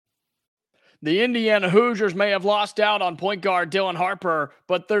The Indiana Hoosiers may have lost out on point guard Dylan Harper,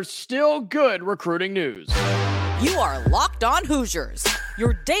 but there's still good recruiting news. You are Locked On Hoosiers,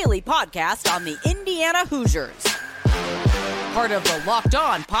 your daily podcast on the Indiana Hoosiers. Part of the Locked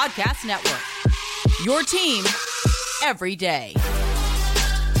On Podcast Network, your team every day.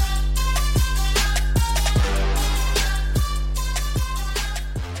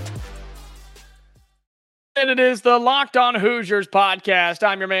 And it is the Locked On Hoosiers podcast.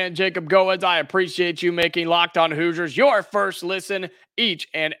 I'm your man, Jacob Goins. I appreciate you making Locked On Hoosiers your first listen each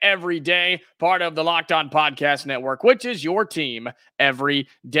and every day. Part of the Locked On Podcast Network, which is your team every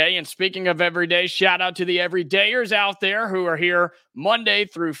day. And speaking of every day, shout out to the everydayers out there who are here Monday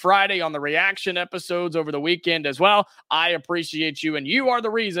through Friday on the reaction episodes over the weekend as well. I appreciate you, and you are the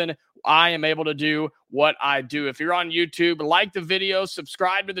reason I am able to do what I do. If you're on YouTube, like the video,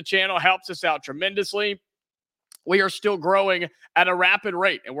 subscribe to the channel, helps us out tremendously. We are still growing at a rapid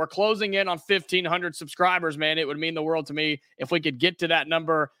rate, and we're closing in on 1,500 subscribers, man. It would mean the world to me if we could get to that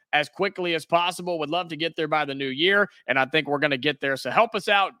number as quickly as possible. Would love to get there by the new year, and I think we're going to get there. So help us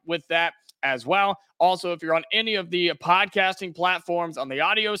out with that as well. Also, if you're on any of the podcasting platforms on the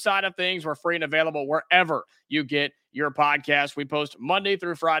audio side of things, we're free and available wherever you get your podcast. We post Monday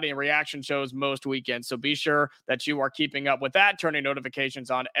through Friday and reaction shows most weekends, so be sure that you are keeping up with that, turning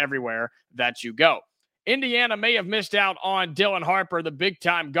notifications on everywhere that you go. Indiana may have missed out on Dylan Harper, the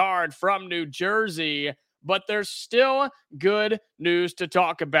big-time guard from New Jersey, but there's still good news to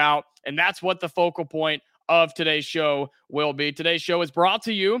talk about, and that's what the focal point of today's show will be. Today's show is brought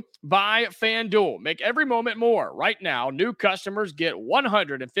to you by FanDuel. Make every moment more. Right now, new customers get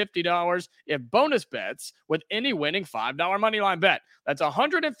 $150 in bonus bets with any winning $5 moneyline bet. That's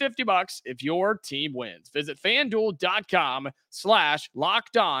 $150 if your team wins. Visit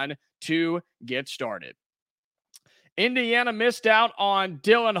FanDuel.com/lockedon to get started. Indiana missed out on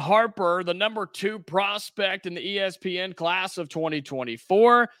Dylan Harper, the number 2 prospect in the ESPN class of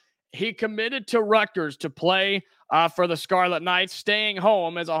 2024. He committed to Rutgers to play for the Scarlet Knights, staying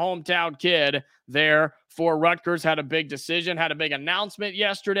home as a hometown kid there for Rutgers. Had a big decision, had a big announcement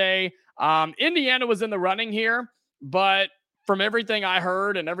yesterday. Indiana was in the running here, but from everything I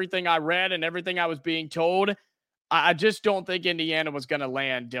heard and everything I read and everything I was being told, I just don't think Indiana was going to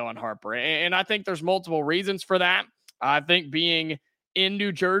land Dylan Harper. And I think there's multiple reasons for that. I think being in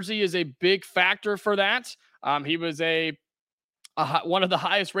New Jersey is a big factor for that. He was one of the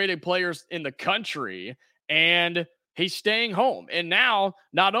highest rated players in the country, and he's staying home. And now,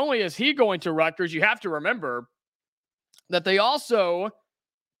 not only is he going to Rutgers, you have to remember that they also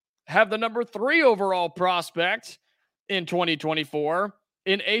have the number 3 overall prospect in 2024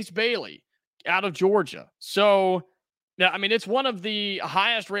 in Ace Bailey out of Georgia. So, I mean, it's one of the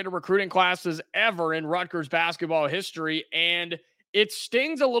highest rated recruiting classes ever in Rutgers basketball history, and it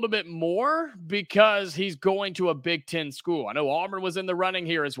stings a little bit more because he's going to a Big Ten school. I know Auburn was in the running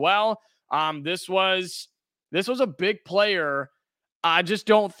here as well. This was a big player. I just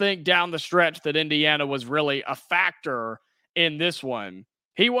don't think down the stretch that Indiana was really a factor in this one.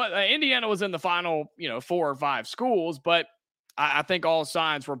 Indiana was in the final, 4 or 5 schools, but I think all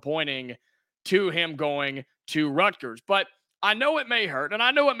signs were pointing to him going to Rutgers. But I know it may hurt, and I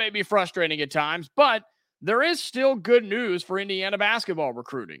know it may be frustrating at times, but there is still good news for Indiana basketball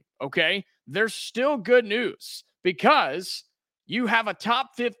recruiting, okay? There's still good news because you have a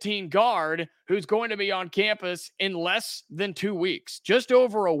top 15 guard who's going to be on campus in less than 2 weeks. Just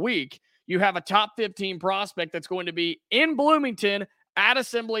over a week, you have a top 15 prospect that's going to be in Bloomington at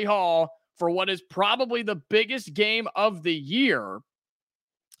Assembly Hall for what is probably the biggest game of the year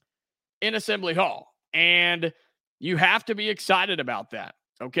in Assembly Hall. And you have to be excited about that.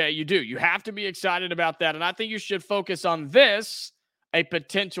 Okay, you do. You have to be excited about that. And I think you should focus on this, a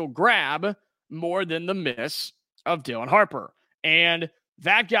potential grab, more than the miss of Dylan Harper. And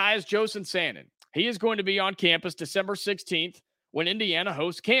that guy is Josen Sannon. He is going to be on campus December 16th when Indiana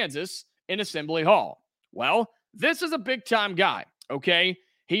hosts Kansas in Assembly Hall. Well, this is a big-time guy, okay?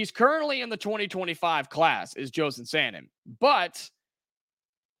 He's currently in the 2025 class, is Josen Sannon. But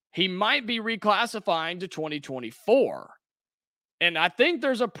he might be reclassifying to 2024. And I think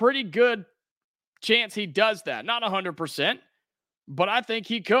there's a pretty good chance he does that. Not 100%, but I think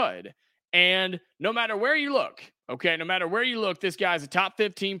he could. And no matter where you look, this guy's a top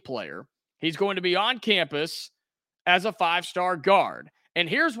 15 player. He's going to be on campus as a 5-star guard. And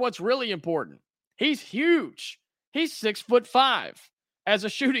here's what's really important. He's huge. He's 6'5" as a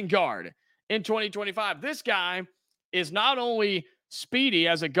shooting guard in 2025. This guy is not only speedy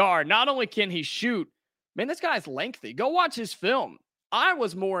as a guard, not only can he shoot, man, this guy's lengthy. Go watch his film. I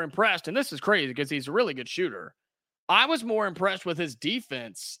was more impressed, and this is crazy because he's a really good shooter. I was more impressed with his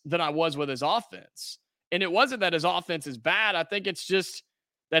defense than I was with his offense. And it wasn't that his offense is bad. I think it's just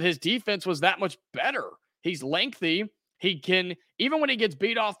that his defense was that much better. He's lengthy. He can, even when he gets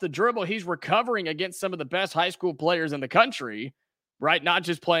beat off the dribble, he's recovering against some of the best high school players in the country, right? Not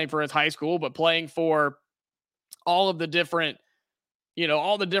just playing for his high school, but playing for all of the different,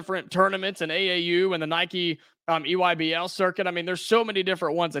 all the different tournaments and AAU and the Nike EYBL circuit. I mean, there's so many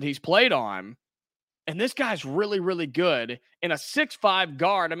different ones that he's played on. And this guy's really, really good in a 6'5"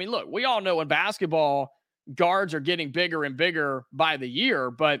 guard. I mean, look, we all know in basketball, guards are getting bigger and bigger by the year,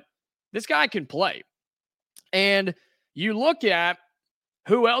 but this guy can play. And you look at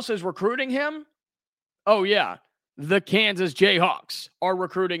who else is recruiting him. Oh, yeah. The Kansas Jayhawks are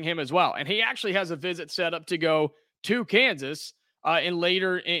recruiting him as well. And he actually has a visit set up to go to Kansas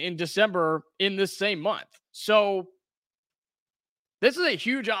later in December in this same month. So this is a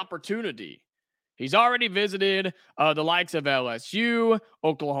huge opportunity. He's already visited the likes of LSU,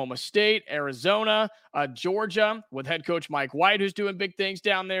 Oklahoma State, Arizona, Georgia with head coach Mike White, who's doing big things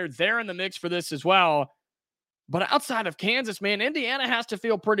down there. They're in the mix for this as well. But outside of Kansas, man, Indiana has to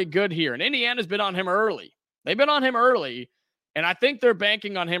feel pretty good here. And Indiana's been on him early. They've been on him early. And I think they're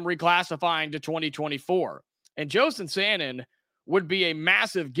banking on him reclassifying to 2024. And Joseph Sannon would be a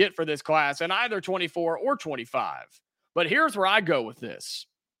massive get for this class in either 24 or 25. But here's where I go with this.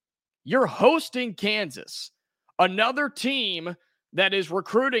 You're hosting Kansas, another team that is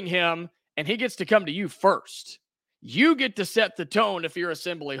recruiting him, and he gets to come to you first. You get to set the tone if you're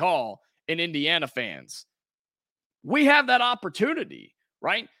Assembly Hall and Indiana fans. We have that opportunity,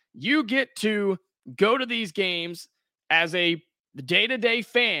 right? You get to go to these games as a day-to-day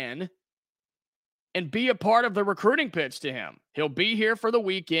fan and be a part of the recruiting pitch to him. He'll be here for the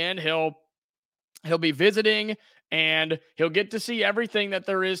weekend. He'll be visiting, and he'll get to see everything that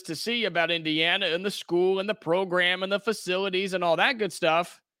there is to see about Indiana and the school and the program and the facilities and all that good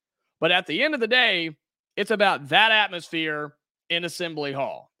stuff. But at the end of the day, it's about that atmosphere in Assembly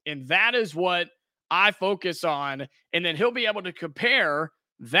Hall. And that is what I focus on. And then he'll be able to compare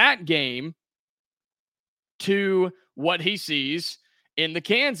that game to what he sees in the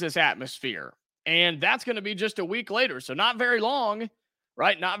Kansas atmosphere. And that's going to be just a week later. So not very long,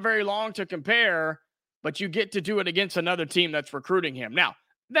 right? Not very long to compare, but you get to do it against another team that's recruiting him. Now,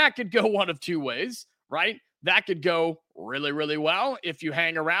 that could go one of two ways, right? That could go really, really well if you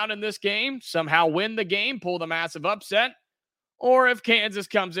hang around in this game, somehow win the game, pull the massive upset. Or if Kansas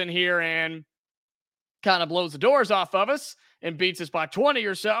comes in here and kind of blows the doors off of us and beats us by 20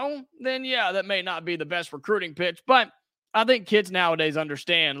 or so, then yeah, that may not be the best recruiting pitch. But I think kids nowadays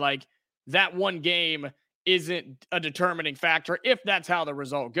understand, like, that one game isn't a determining factor if that's how the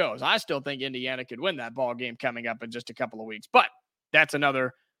result goes. I still think Indiana could win that ball game coming up in just a couple of weeks, but that's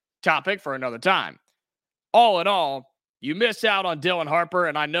another topic for another time. All in all, you miss out on Dylan Harper,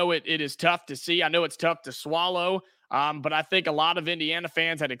 and I know it is tough to see. I know it's tough to swallow, but I think a lot of Indiana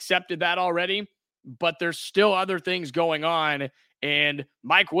fans had accepted that already. But there's still other things going on, and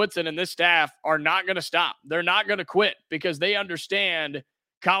Mike Woodson and this staff are not going to stop. They're not going to quit because they understand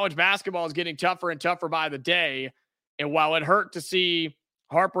college basketball is getting tougher and tougher by the day. And while it hurt to see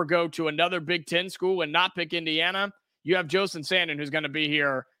Harper go to another Big Ten school and not pick Indiana, you have Joseph Sannon who's going to be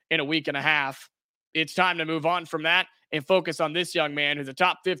here in a week and a half. It's time to move on from that and focus on this young man who's a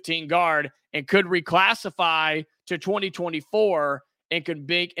top 15 guard and could reclassify to 2024 and could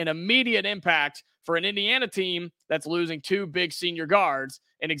make an immediate impact for an Indiana team that's losing two big senior guards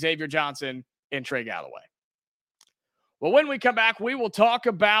in Xavier Johnson and Trey Galloway. Well, when we come back, we will talk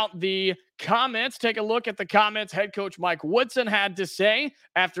about the comments. Take a look at the comments head coach Mike Woodson had to say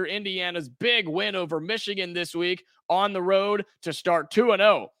after Indiana's big win over Michigan this week on the road to start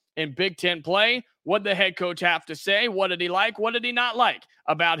 2-0 in Big Ten play. What did the head coach have to say? What did he like? What did he not like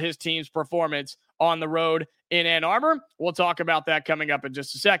about his team's performance on the road in Ann Arbor? We'll talk about that coming up in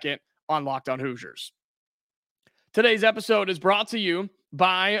just a second on Locked On Hoosiers. Today's episode is brought to you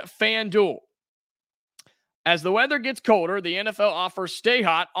by FanDuel. As the weather gets colder, the NFL offers Stay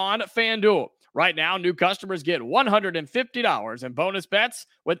Hot on FanDuel. Right now, new customers get $150 in bonus bets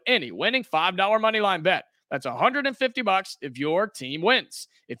with any winning $5 moneyline bet. That's $150 if your team wins.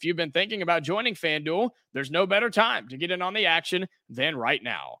 If you've been thinking about joining FanDuel, there's no better time to get in on the action than right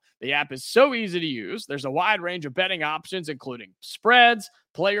now. The app is so easy to use. There's a wide range of betting options, including spreads,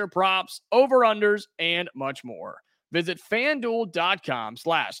 player props, over-unders, and much more. Visit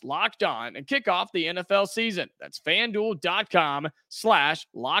FanDuel.com/LockedOn and kick off the NFL season. That's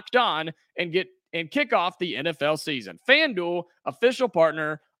FanDuel.com/LockedOn and kick off the NFL season. FanDuel, official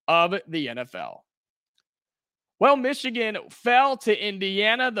partner of the NFL. Well, Michigan fell to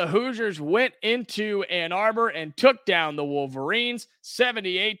Indiana. The Hoosiers went into Ann Arbor and took down the Wolverines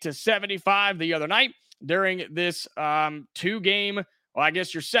 78-75 the other night during this two-game, well, I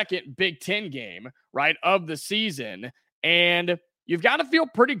guess your second Big Ten game, right, of the season. And you've got to feel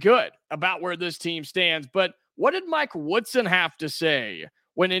pretty good about where this team stands. But what did Mike Woodson have to say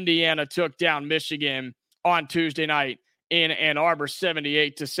when Indiana took down Michigan on Tuesday night in Ann Arbor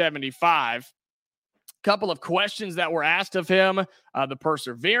 78-75? Couple of questions that were asked of him, the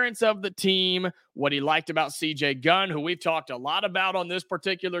perseverance of the team, what he liked about CJ Gunn, who we've talked a lot about on this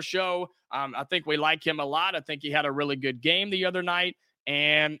particular show. I think we like him a lot. I think he had a really good game the other night,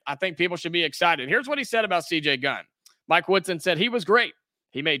 and I think people should be excited. Here's what he said about CJ Gunn. Mike Woodson said he was great.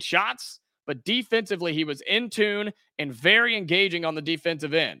 He made shots, but defensively he was in tune and very engaging on the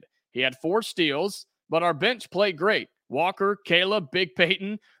defensive end. He had 4 steals, but our bench played great. Walker, Caleb, Big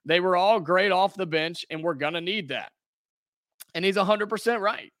Peyton, they were all great off the bench, and we're going to need that. And he's 100%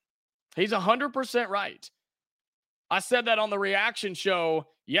 right. He's 100% right. I said that on the reaction show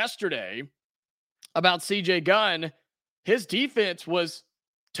yesterday about CJ Gunn. His defense was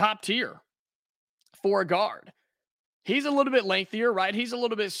top tier for a guard. He's a little bit lengthier, right? He's a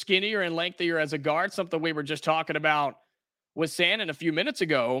little bit skinnier and lengthier as a guard, something we were just talking about with Sandin a few minutes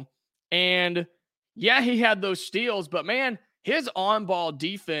ago. And yeah, he had those steals, but man, his on-ball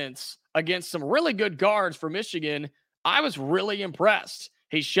defense against some really good guards for Michigan, I was really impressed.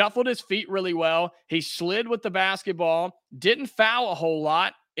 He shuffled his feet really well. He slid with the basketball, didn't foul a whole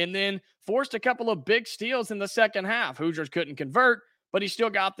lot, and then forced a couple of big steals in the second half. Hoosiers couldn't convert, but he still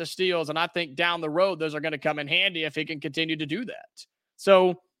got the steals, and I think down the road, those are going to come in handy if he can continue to do that.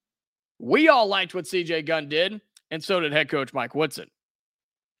 So we all liked what CJ Gunn did, and so did head coach Mike Woodson.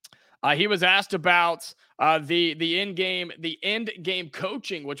 He was asked about the end game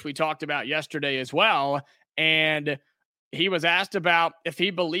coaching, which we talked about yesterday as well. And he was asked about if he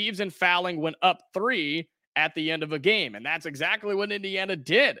believes in fouling when up 3 at the end of a game. And that's exactly what Indiana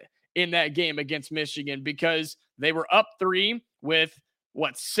did in that game against Michigan, because they were up 3 with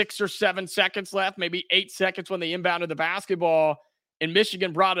 6 or 7 seconds left, maybe 8 seconds when they inbounded the basketball, and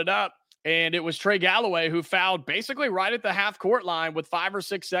Michigan brought it up. And it was Trey Galloway who fouled basically right at the half-court line with 5 or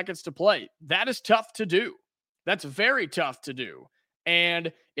 6 seconds to play. That is tough to do. That's very tough to do.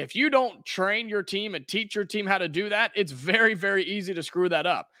 And if you don't train your team and teach your team how to do that, it's very, very easy to screw that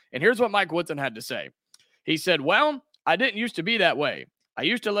up. And here's what Mike Woodson had to say. He said, well, I didn't used to be that way. I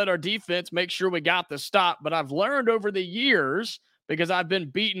used to let our defense make sure we got the stop, but I've learned over the years, because I've been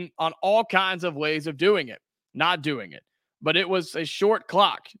beaten on all kinds of ways of doing it, not doing it. But it was a short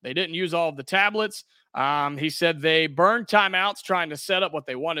clock. They didn't use all of the tablets. He said they burned timeouts trying to set up what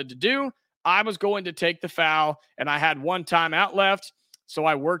they wanted to do. I was going to take the foul, and I had 1 timeout left, so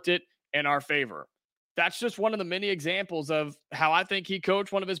I worked it in our favor. That's just one of the many examples of how I think he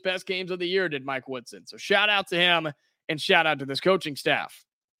coached one of his best games of the year, did Mike Woodson. So shout out to him and shout out to this coaching staff.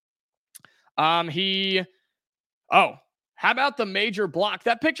 How about the major block?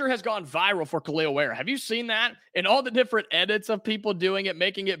 That picture has gone viral for Khalil Ware. Have you seen that? And all the different edits of people doing it,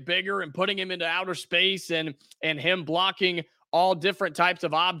 making it bigger and putting him into outer space, and him blocking all different types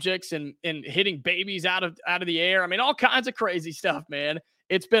of objects and hitting babies out of the air. I mean, all kinds of crazy stuff, man.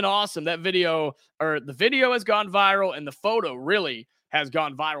 It's been awesome. The video has gone viral, and the photo really has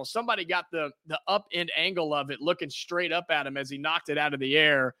gone viral. Somebody got the up end angle of it looking straight up at him as he knocked it out of the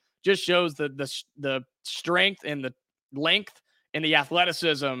air. Just shows the strength and the length and the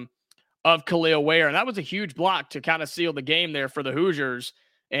athleticism of Khalil Ware. And that was a huge block to kind of seal the game there for the Hoosiers.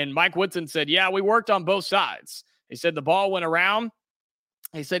 And Mike Woodson said, yeah, we worked on both sides. He said the ball went around.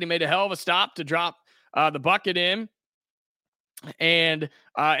 He said he made a hell of a stop to drop the bucket in. And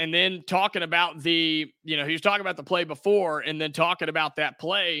then talking about he was talking about the play before, and then talking about that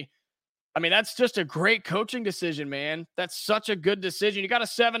play. I mean, that's just a great coaching decision, man. That's such a good decision. You got a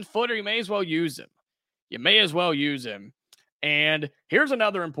 7-footer. You may as well use him. And here's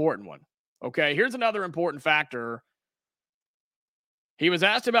another important one. Okay, here's another important factor. He was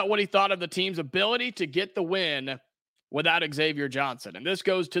asked about what he thought of the team's ability to get the win without Xavier Johnson. And this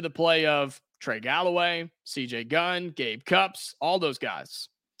goes to the play of Trey Galloway, CJ Gunn, Gabe Cupps, all those guys.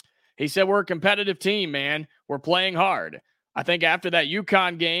 He said, we're a competitive team, man. We're playing hard. I think after that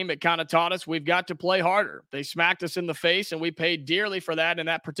UConn game, it kind of taught us we've got to play harder. They smacked us in the face, and we paid dearly for that in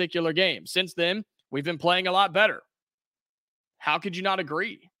that particular game. Since then, we've been playing a lot better. How could you not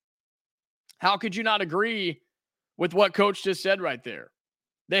agree? How could you not agree with what Coach just said right there?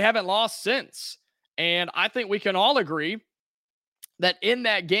 They haven't lost since. And I think we can all agree that in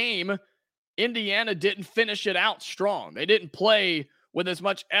that game, Indiana didn't finish it out strong. They didn't play with as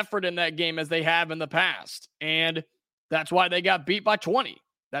much effort in that game as they have in the past. And that's why they got beat by 20.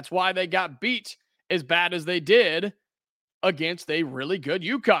 That's why they got beat as bad as they did against a really good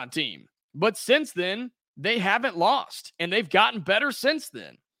UConn team. But since then, they haven't lost, and they've gotten better since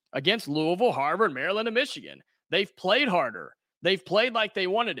then against Louisville, Harvard, Maryland, and Michigan. They've played harder. They've played like they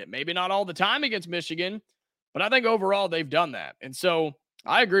wanted it. Maybe not all the time against Michigan, but I think overall they've done that. And so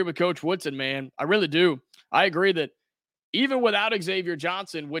I agree with Coach Woodson, man. I really do. I agree that even without Xavier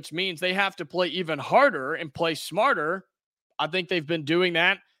Johnson, which means they have to play even harder and play smarter, I think they've been doing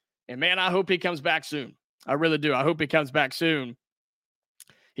that. And, man, I hope he comes back soon. I really do. I hope he comes back soon.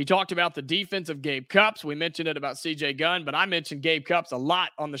 He talked about the defense of Gabe Cupps. We mentioned it about CJ Gunn, but I mentioned Gabe Cupps a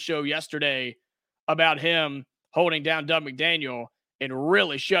lot on the show yesterday about him holding down Doug McDaniel and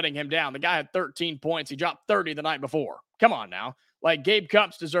really shutting him down. The guy had 13 points. He dropped 30 the night before. Come on now. Like, Gabe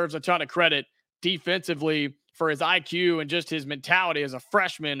Cupps deserves a ton of credit defensively for his IQ and just his mentality as a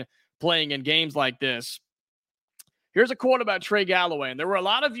freshman playing in games like this. Here's a quote about Trey Galloway. And there were a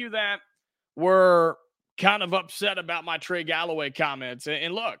lot of you that were kind of upset about my Trey Galloway comments.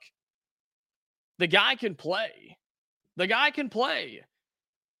 And look, the guy can play. The guy can play.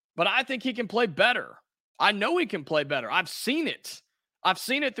 But I think he can play better. I know he can play better. I've seen it. I've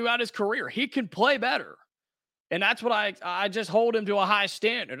seen it throughout his career. He can play better. And that's what I just hold him to a high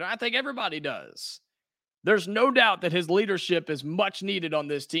standard. And I think everybody does. There's no doubt that his leadership is much needed on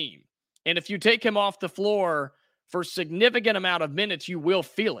this team. And if you take him off the floor for a significant amount of minutes, you will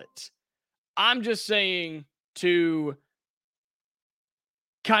feel it. I'm just saying to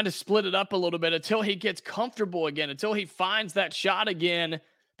kind of split it up a little bit until he gets comfortable again, until he finds that shot again,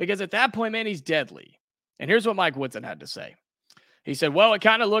 because at that point, man, he's deadly. And here's what Mike Woodson had to say. He said, well, it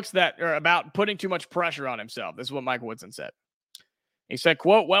kind of looks about putting too much pressure on himself. This is what Mike Woodson said. He said,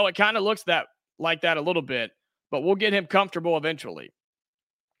 quote, well, it kind of looks like that a little bit, but we'll get him comfortable eventually.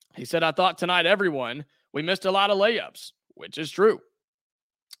 He said, I thought tonight, we missed a lot of layups, which is true,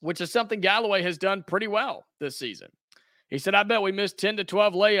 which is something Galloway has done pretty well this season. He said, I bet we missed 10 to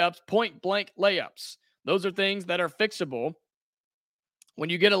 12 layups, point-blank layups. Those are things that are fixable. When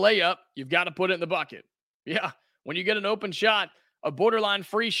you get a layup, you've got to put it in the bucket. Yeah, when you get an open shot, a borderline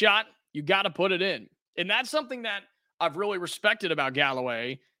free shot, you got to put it in. And that's something that I've really respected about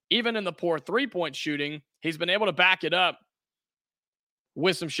Galloway. Even in the poor three-point shooting, he's been able to back it up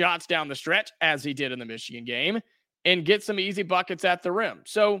with some shots down the stretch, as he did in the Michigan game, and get some easy buckets at the rim.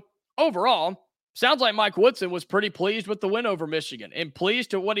 So overall, sounds like Mike Woodson was pretty pleased with the win over Michigan and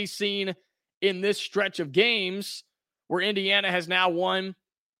pleased to what he's seen in this stretch of games where Indiana has now won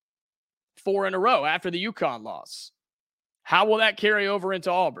 4 in a row after the UConn loss. How will that carry over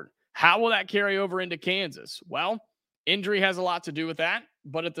into Auburn? How will that carry over into Kansas? Well, injury has a lot to do with that,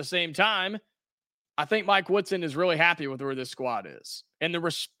 but at the same time, I think Mike Woodson is really happy with where this squad is. And the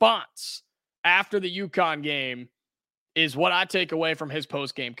response after the UConn game is what I take away from his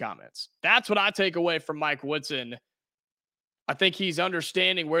post-game comments. That's what I take away from Mike Woodson. I think he's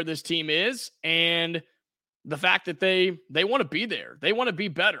understanding where this team is and the fact that they want to be there. They want to be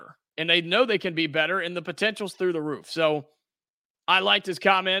better. And they know they can be better, and the potential's through the roof. So I liked his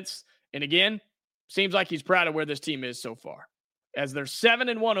comments. And again, seems like he's proud of where this team is so far, as they're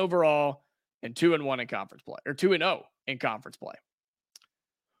 7-1 overall and 2-1 in conference play, or 2-0 in conference play.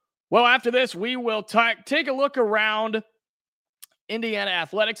 Well, after this, we will take a look around Indiana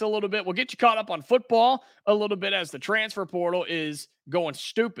athletics a little bit. We'll get you caught up on football a little bit, as the transfer portal is going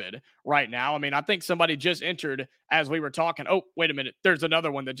stupid right now. I mean, I think somebody just entered as we were talking. Oh, wait a minute. There's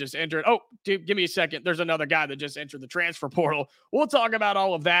another one that just entered. Oh, dude, give me a second. There's another guy that just entered the transfer portal. We'll talk about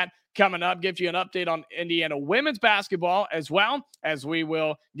all of that coming up, give you an update on Indiana women's basketball, as well as we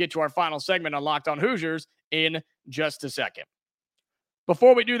will get to our final segment on Locked On Hoosiers in just a second.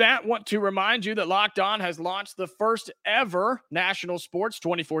 Before we do that, I want to remind you that Locked On has launched the first ever national sports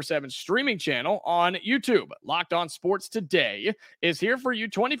 24/7 streaming channel on YouTube. Locked On Sports Today is here for you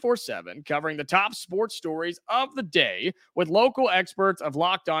 24/7, covering the top sports stories of the day with local experts of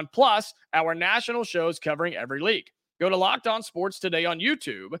Locked On, plus our national shows covering every league. Go to Locked On Sports Today on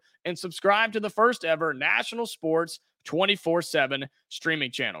YouTube and subscribe to the first ever national sports 24/7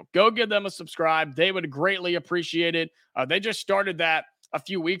 streaming channel. Go give them a subscribe. They would greatly appreciate it. They just started that a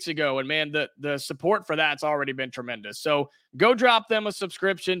few weeks ago, and man, the support for that's already been tremendous. So go drop them a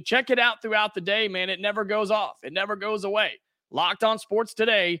subscription. Check it out throughout the day, man. It never goes off. It never goes away. Locked On Sports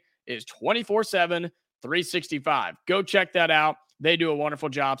Today is 24/7, 365. Go check that out. They do a wonderful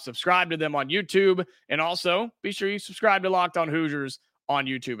job. Subscribe to them on YouTube, and also be sure you subscribe to Locked On Hoosiers on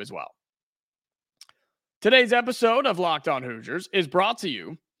YouTube as well. Today's episode of Locked On Hoosiers is brought to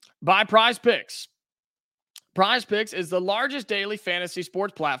you by Prize Picks. Prize Picks is the largest daily fantasy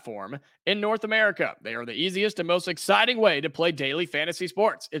sports platform in North America. They are the easiest and most exciting way to play daily fantasy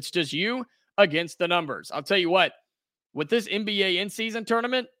sports. It's just you against the numbers. I'll tell you what, with this NBA in-season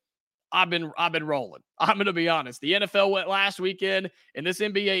tournament, I've been rolling. I'm going to be honest. The NFL went last weekend, and this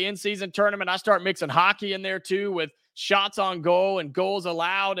NBA in-season tournament, I start mixing hockey in there too with shots on goal and goals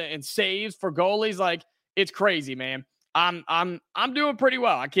allowed and saves for goalies. Like, it's crazy, man. I'm doing pretty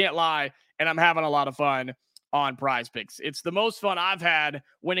well. I can't lie, and I'm having a lot of fun on Prize Picks. It's the most fun I've had,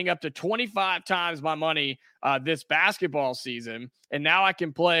 winning up to 25 times my money this basketball season. And now I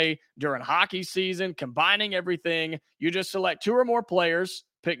can play during hockey season, combining everything. You just select 2 or more players,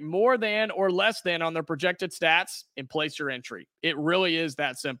 pick more than or less than on their projected stats, and place your entry. It really is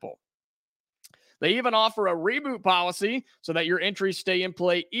that simple. They even offer a reboot policy so that your entries stay in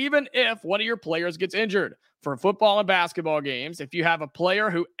play even if one of your players gets injured. For football and basketball games, if you have a player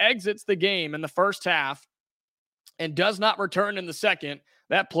who exits the game in the first half and does not return in the second,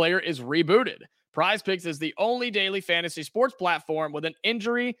 that player is rebooted. Prize Picks is the only daily fantasy sports platform with an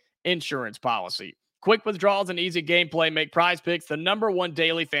injury insurance policy. Quick withdrawals and easy gameplay make Prize Picks the #1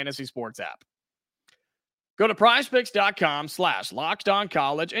 daily fantasy sports app. Go to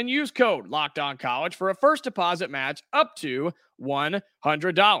prizepicks.com/lockedoncollege and use code LockedOnCollege for a first deposit match up to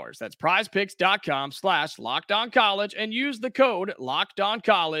 $100. That's prizepicks.com/lockedoncollege and use the code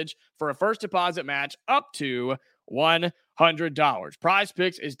LockedOnCollege for a first deposit match up to $100. Prize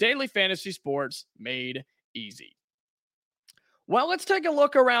Picks is daily fantasy sports made easy. Well, let's take a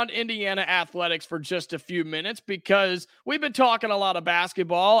look around Indiana athletics for just a few minutes, because we've been talking a lot of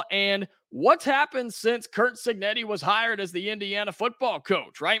basketball and what's happened since Curt Cignetti was hired as the Indiana football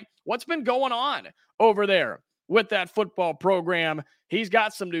coach, right? What's been going on over there with that football program? He's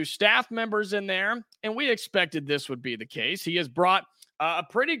got some new staff members in there, and we expected this would be the case. He has brought a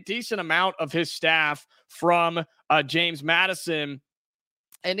pretty decent amount of his staff from James Madison,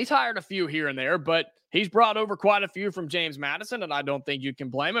 and he's hired a few here and there, but he's brought over quite a few from James Madison, and I don't think you can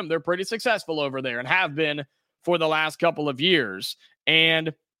blame him. They're pretty successful over there and have been for the last couple of years.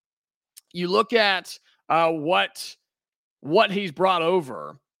 And you look at what he's brought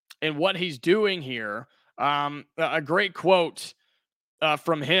over and what he's doing here. A great quote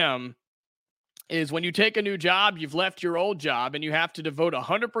from him is, when you take a new job, you've left your old job and you have to devote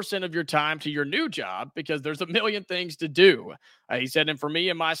 100% of your time to your new job because there's a million things to do. He said, and for me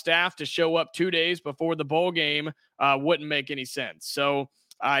and my staff to show up 2 days before the bowl game wouldn't make any sense. So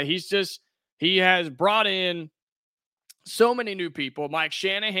he has brought in so many new people. Mike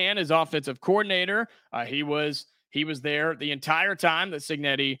Shanahan is offensive coordinator. He was there the entire time that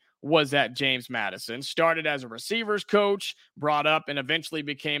Cignetti was at James Madison. Started as a receivers coach, brought up, and eventually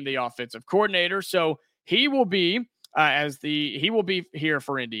became the offensive coordinator. So he will be here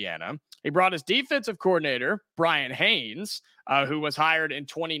for Indiana. He brought his defensive coordinator, Brian Haynes, who was hired in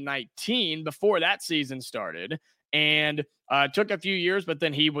 2019 before that season started, and took a few years, but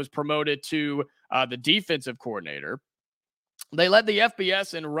then he was promoted to the defensive coordinator. They led the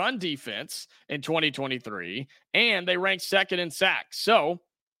FBS in run defense in 2023, and they ranked second in sacks. So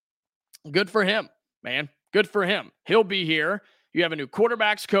good for him, man. Good for him. He'll be here. You have a new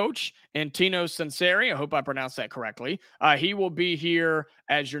quarterbacks coach in Tino Sunseri. I hope I pronounced that correctly. He will be here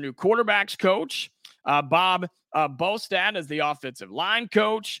as your new quarterbacks coach. Bob Bostad is the offensive line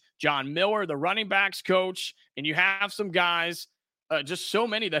coach. John Miller, the running backs coach. And you have some guys, just so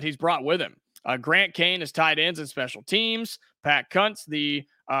many that he's brought with him. Grant Kane is tight ends and special teams. Pat Kuntz, the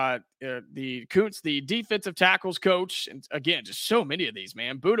defensive tackles coach. And again, just so many of these,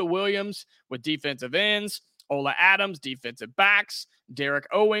 man. Buda Williams with defensive ends. Ola Adams, defensive backs. Derek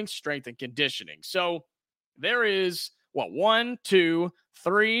Owings, strength and conditioning. So there is 1, 2,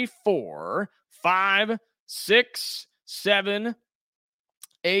 3, 4, 5, 6, 7,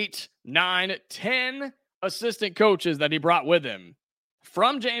 8, 9, 10 assistant coaches that he brought with him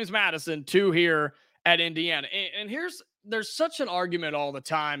from James Madison to here at Indiana. And there's such an argument all the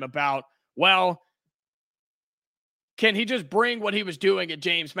time about, well, can he just bring what he was doing at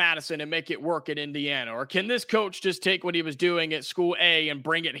James Madison and make it work at Indiana? Or can this coach just take what he was doing at school A and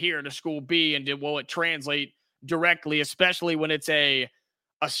bring it here to school B? And will it translate directly, especially when it's a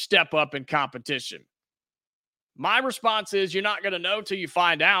step up in competition? My response is, you're not going to know till you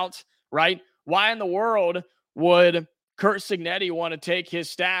find out, right? Why in the world would Curt Cignetti want to take his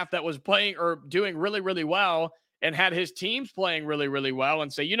staff that was playing or doing really, really well and had his teams playing really, really well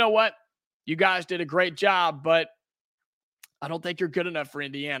and say, you know what? You guys did a great job, but I don't think you're good enough for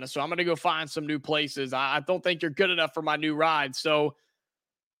Indiana, so I'm going to go find some new places. I don't think you're good enough for my new ride, so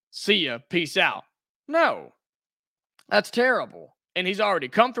see ya. Peace out. No, that's terrible. And he's already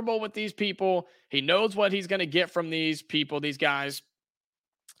comfortable with these people. He knows what he's going to get from these people, these guys.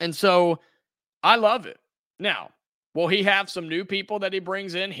 And so I love it. Now, will he have some new people that he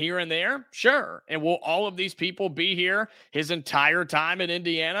brings in here and there? Sure. And will all of these people be here his entire time in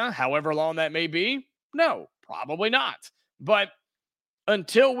Indiana, however long that may be? No, probably not. But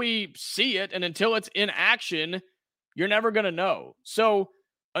until we see it and until it's in action, you're never going to know. So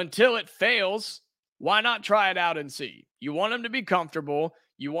until it fails, why not try it out and see? You want him to be comfortable.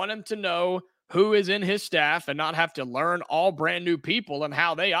 You want him to know who is in his staff and not have to learn all brand new people and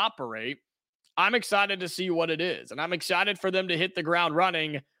how they operate. I'm excited to see what it is. And I'm excited for them to hit the ground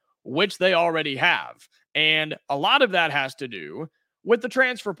running, which they already have. And a lot of that has to do with the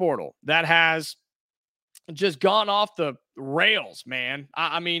transfer portal that has just gone off the rails, man.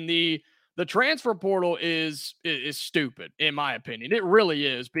 I mean, the transfer portal is stupid, in my opinion. It really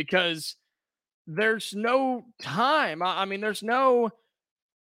is, because there's no time. I mean, the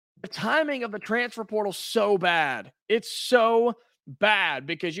timing of the transfer portal so bad. It's so bad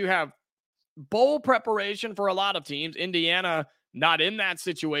because you have bowl preparation for a lot of teams. Indiana not in that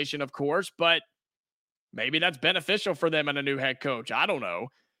situation, of course, but maybe that's beneficial for them and a new head coach. I don't know.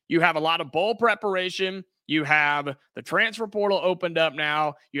 You have a lot of bowl preparation. You have the transfer portal opened up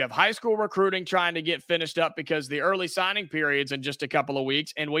now. You have high school recruiting trying to get finished up because the early signing period's in just a couple of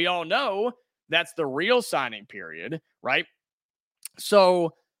weeks. And we all know that's the real signing period, right?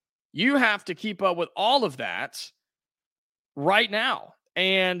 So you have to keep up with all of that right now.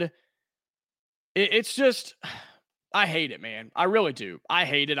 And it's just, I hate it, man. I really do. I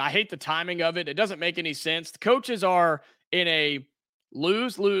hate it. I hate the timing of it. It doesn't make any sense. The coaches are in a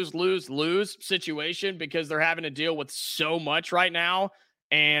lose situation because they're having to deal with so much right now.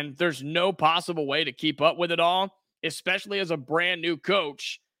 And there's no possible way to keep up with it all, especially as a brand new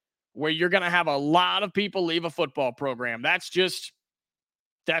coach where you're going to have a lot of people leave a football program. That's just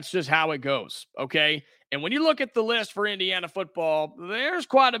how it goes. Okay. And when you look at the list for Indiana football, there's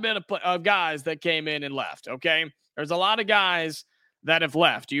quite a bit of guys that came in and left. Okay. There's a lot of guys that have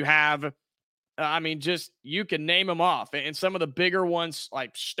left. You have, you can name them off. And some of the bigger ones,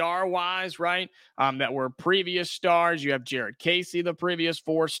 like star-wise, right, that were previous stars. You have Jared Casey, the previous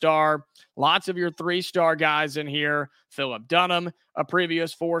 4-star. Lots of your 3-star guys in here. Philip Dunham, a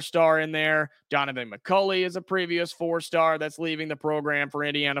previous 4-star in there. Donovan McCulley is a previous 4-star that's leaving the program for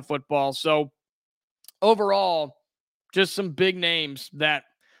Indiana football. So overall, just some big names that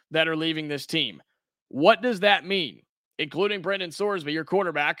are leaving this team. What does that mean? Including Brendan Sorsby, your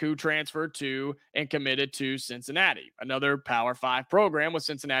quarterback, who transferred to and committed to Cincinnati, another Power 5 program, with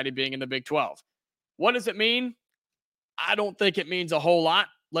Cincinnati being in the Big 12. What does it mean? I don't think it means a whole lot.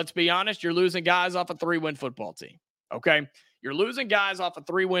 Let's be honest. You're losing guys off a 3-win football team. Okay? You're losing guys off a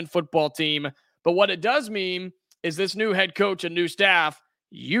 3-win football team. But what it does mean is this new head coach and new staff,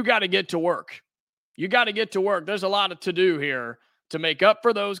 you got to get to work. You got to get to work. There's a lot to do here to make up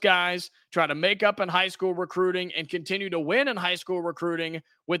for those guys, try to make up in high school recruiting, and continue to win in high school recruiting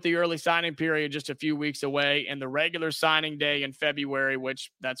with the early signing period just a few weeks away and the regular signing day in February, which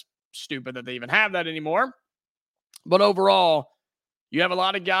that's stupid that they even have that anymore. But overall, you have a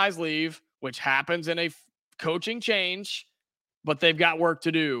lot of guys leave, which happens in a coaching change, but they've got work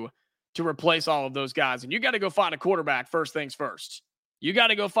to do to replace all of those guys. And you got to go find a quarterback first things first. You got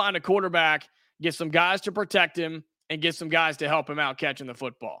to go find a quarterback, get some guys to protect him, and get some guys to help him out catching the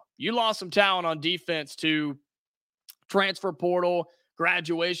football. You lost some talent on defense to transfer portal,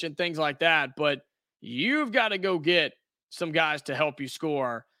 graduation, things like that, but you've got to go get some guys to help you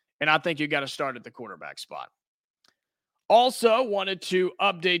score, and I think you got to start at the quarterback spot. Also, wanted to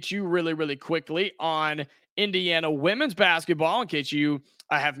update you really, really quickly on Indiana women's basketball in case you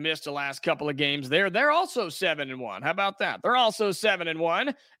have missed the last couple of games there. They're also 7-1. How about that? They're also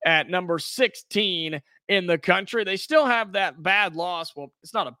 7-1 at number 16 in the country. They still have that bad loss. Well,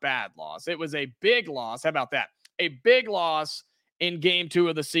 it's not a bad loss. It was a big loss. How about that? A big loss in game 2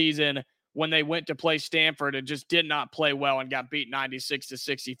 of the season when they went to play Stanford and just did not play well and got beat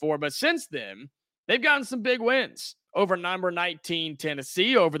 96-64. But since then, they've gotten some big wins over number 19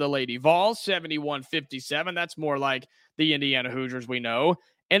 Tennessee, over the Lady Vols, 71-57. That's more like the Indiana Hoosiers we know.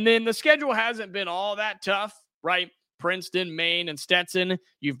 And then the schedule hasn't been all that tough, right? Princeton, Maine, and Stetson.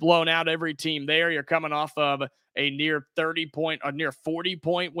 You've blown out every team there. You're coming off of a near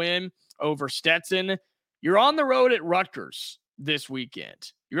 40-point win over Stetson. You're on the road at Rutgers this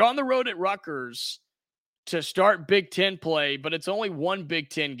weekend. You're on the road at Rutgers to start Big Ten play, but it's only one Big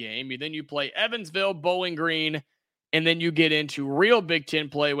Ten game. Then you play Evansville, Bowling Green, and then you get into real Big Ten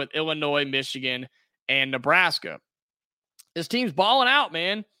play with Illinois, Michigan, and Nebraska. This team's balling out,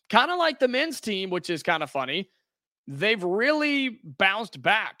 man. Kind of like the men's team, which is kind of funny. they've really bounced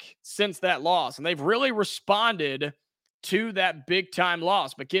back since that loss, and they've really responded to that big time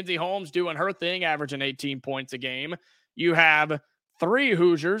loss. Mackenzie Holmes doing her thing, averaging 18 points a game. You have 3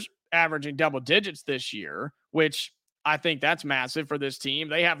 Hoosiers averaging double digits this year, which I think that's massive for this team.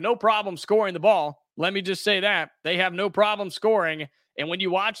 They have no problem scoring the ball. Let me just say that. They have no problem scoring. And when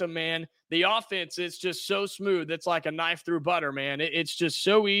you watch them, man, the offense is just so smooth. It's like a knife through butter, man. It's just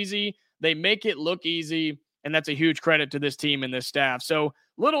so easy. They make it look easy. And that's a huge credit to this team and this staff. So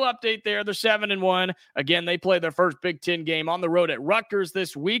little update there. They're 7-1. Again, they play their first Big Ten game on the road at Rutgers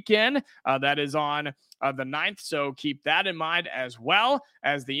this weekend. That is on the 9th. So keep that in mind, as well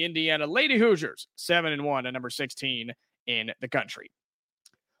as the Indiana Lady Hoosiers, 7-1 and number 16 in the country.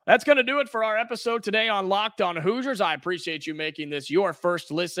 That's going to do it for our episode today on Locked On Hoosiers. I appreciate you making this your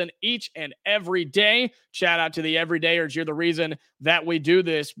first listen each and every day. Shout out to the everydayers. You're the reason that we do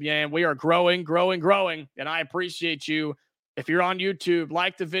this, man. We are growing, and I appreciate you. If you're on YouTube,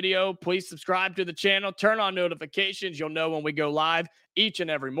 like the video, please subscribe to the channel, turn on notifications. You'll know when we go live each and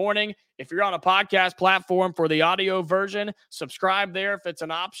every morning. If you're on a podcast platform for the audio version, subscribe there if it's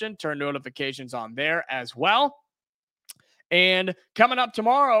an option. Turn notifications on there as well. And coming up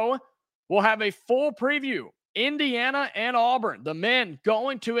tomorrow, we'll have a full preview. Indiana and Auburn, the men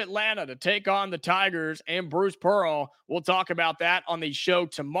going to Atlanta to take on the Tigers and Bruce Pearl. We'll talk about that on the show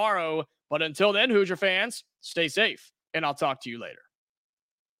tomorrow. But until then, Hoosier fans, stay safe, and I'll talk to you later.